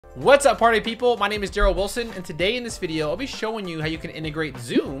What's up, party people? My name is Darrel Wilson, and today in this video I'll be showing you how you can integrate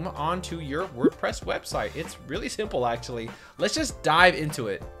Zoom onto your WordPress website. It's really simple, actually. Let's just dive into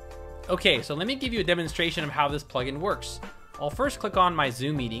it. Okay, so let me give you a demonstration of how this plugin works. I'll first click on my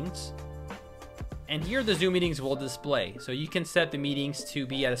Zoom meetings, and here the Zoom meetings will display. So you can set the meetings to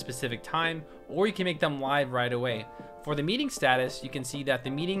be at a specific time, or you can make them live right away. For the meeting status, you can see that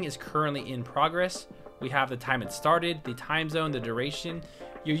the meeting is currently in progress. We have the time it started, the time zone, the duration.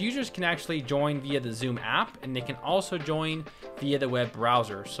 Your users can actually join via the Zoom app, and they can also join via the web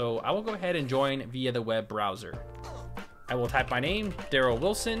browser. So I will go ahead and join via the web browser. I will type my name, Darrel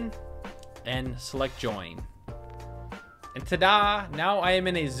Wilson, and select join. And ta-da! Now I am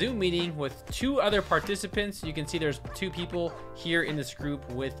in a Zoom meeting with two other participants. You can see there's two people here in this group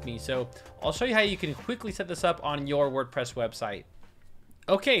with me. So I'll show you how you can quickly set this up on your WordPress website.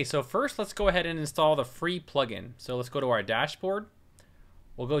 Okay, so first let's go ahead and install the free plugin. So let's go to our dashboard.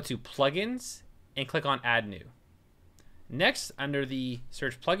 We'll go to plugins and click on add new. Next, under the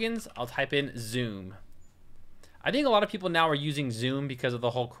search plugins, I'll type in Zoom. I think a lot of people now are using Zoom because of the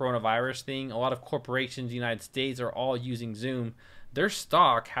whole coronavirus thing. A lot of corporations in the United States are all using Zoom. Their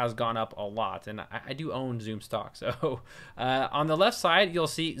stock has gone up a lot, and I do own Zoom stock. So on the left side, you'll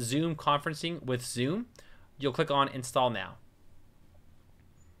see Zoom conferencing with Zoom. You'll click on install now.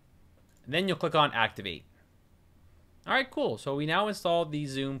 And then you'll click on activate. All right, cool. So we now installed the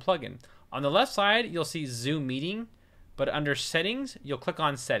Zoom plugin. On the left side, you'll see Zoom meeting, but under settings, you'll click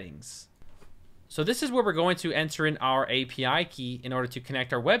on settings. So this is where we're going to enter in our API key in order to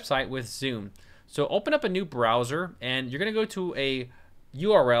connect our website with Zoom. So open up a new browser, and you're going to go to a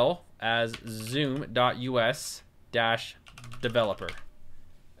URL as zoom.us-developer.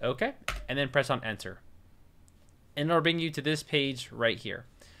 Okay, and then press on enter. And it'll bring you to this page right here.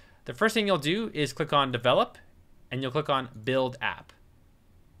 The first thing you'll do is click on develop, and you'll click on build app.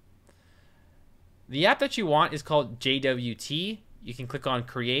 The app that you want is called JWT. You can click on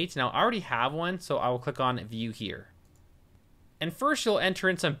create. Now I already have one, so I will click on view here. And first you'll enter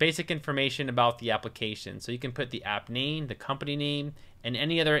in some basic information about the application. So you can put the app name, the company name, and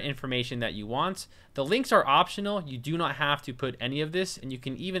any other information that you want. The links are optional. You do not have to put any of this, and you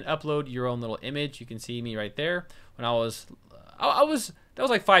can even upload your own little image. You can see me right there. When that was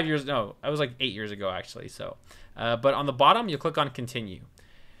like 5 years, no, I was like 8 years ago actually. So, but on the bottom, you'll click on continue.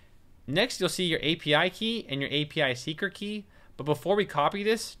 Next, you'll see your API key and your API secret key. But before we copy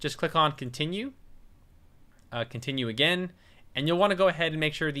this, just click on continue, continue again, and you'll want to go ahead and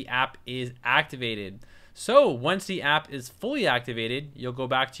make sure the app is activated. So once the app is fully activated, you'll go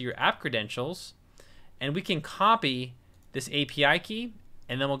back to your app credentials, and we can copy this API key,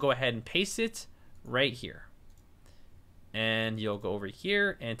 and then we'll go ahead and paste it right here. And you'll go over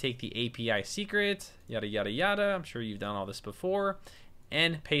here and take the API secret, yada, yada, yada. I'm sure you've done all this before,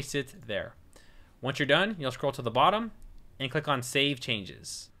 and paste it there. Once you're done, you'll scroll to the bottom and click on Save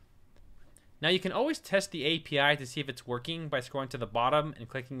Changes. Now you can always test the API to see if it's working by scrolling to the bottom and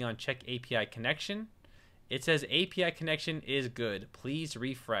clicking on Check API Connection. It says API connection is good. Please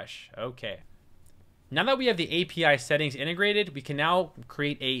refresh. Okay. Now that we have the API settings integrated, we can now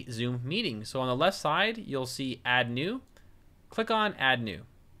create a Zoom meeting. So on the left side, you'll see Add New. Click on Add New.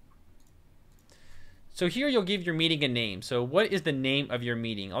 So here you'll give your meeting a name. So what is the name of your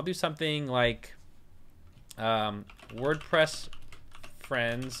meeting? I'll do something like WordPress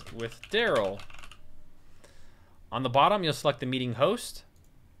Friends with Darrel. On the bottom, you'll select the meeting host.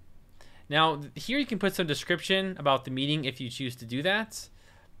 Now, here you can put some description about the meeting if you choose to do that.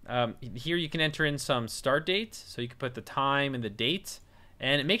 Here you can enter in some start date, so you can put the time and the date.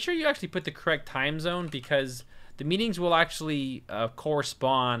 And make sure you actually put the correct time zone, because the meetings will actually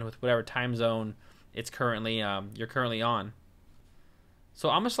correspond with whatever time zone it's currently you're currently on. So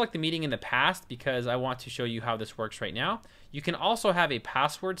I'm gonna select the meeting in the past because I want to show you how this works right now. You can also have a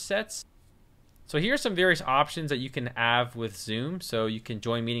password set. So here are some various options that you can have with Zoom. So you can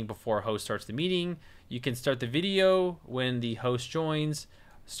join meeting before a host starts the meeting. You can start the video when the host joins,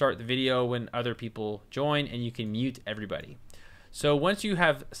 start the video when other people join, and you can mute everybody. So once you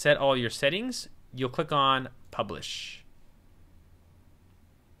have set all your settings, you'll click on publish.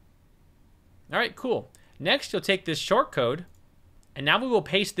 All right, cool. Next, you'll take this shortcode, and now we will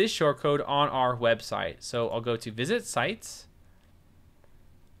paste this shortcode on our website. So I'll go to Visit Sites.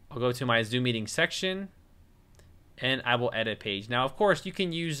 I'll go to my Zoom meeting section, and I will edit page. Now, of course, you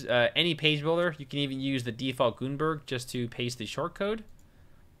can use any page builder. You can even use the default Gutenberg just to paste the shortcode.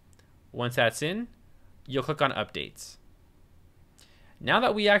 Once that's in, you'll click on Updates. Now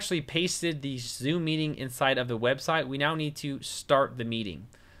that we actually pasted the Zoom meeting inside of the website, we now need to start the meeting.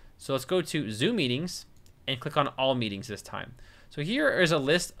 So let's go to Zoom meetings and click on all meetings this time. So here is a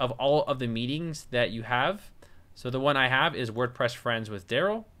list of all of the meetings that you have. So the one I have is WordPress Friends with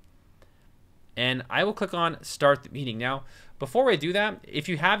Darrel. And I will click on Start the Meeting. Now, before I do that, if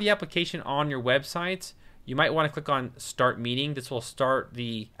you have the application on your website, you might want to click on Start Meeting. This will start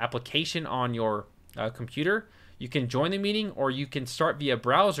the application on your computer. You can join the meeting, or you can start via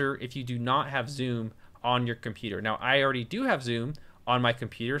browser if you do not have Zoom on your computer. Now, I already do have Zoom on my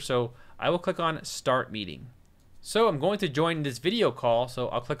computer, so I will click on Start Meeting. So I'm going to join this video call, so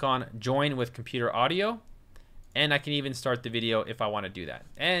I'll click on Join with Computer Audio, and I can even start the video if I want to do that.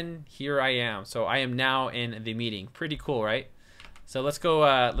 And here I am. So I am now in the meeting. Pretty cool, right? So let's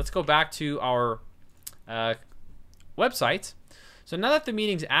go back to our website. So now that the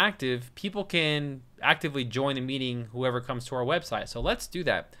meeting's active, people can actively join the meeting, whoever comes to our website. So let's do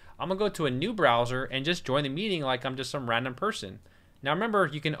that. I'm gonna go to a new browser and just join the meeting like I'm just some random person. Now remember,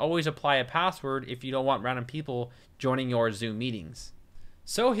 you can always apply a password if you don't want random people joining your Zoom meetings.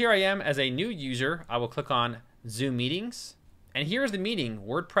 So here I am as a new user. I will click on Zoom Meetings. And here's the meeting,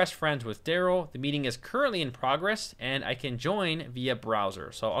 WordPress Friends with Darrel. The meeting is currently in progress and I can join via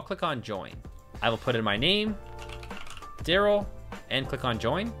browser. So I'll click on Join. I will put in my name, Darrel, and click on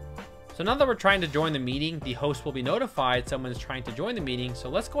Join. So now that we're trying to join the meeting, the host will be notified someone is trying to join the meeting. So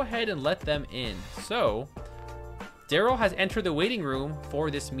let's go ahead and let them in. So Darrel has entered the waiting room for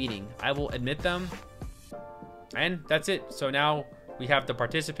this meeting. I will admit them, and that's it. So now we have the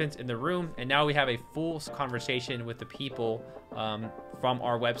participants in the room, and now we have a full conversation with the people from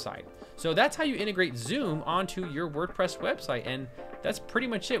our website. So that's how you integrate Zoom onto your WordPress website, and that's pretty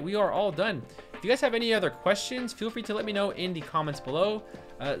much it. We are all done. If you guys have any other questions, feel free to let me know in the comments below.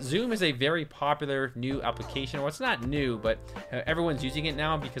 Zoom is a very popular new application. Well, it's not new, but everyone's using it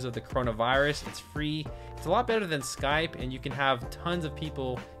now because of the coronavirus. It's free. It's a lot better than Skype, and you can have tons of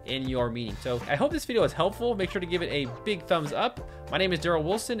people in your meeting. So I hope this video was helpful. Make sure to give it a big thumbs up. My name is Darrel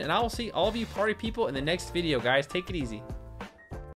Wilson, and I will see all of you party people in the next video, guys. Take it easy.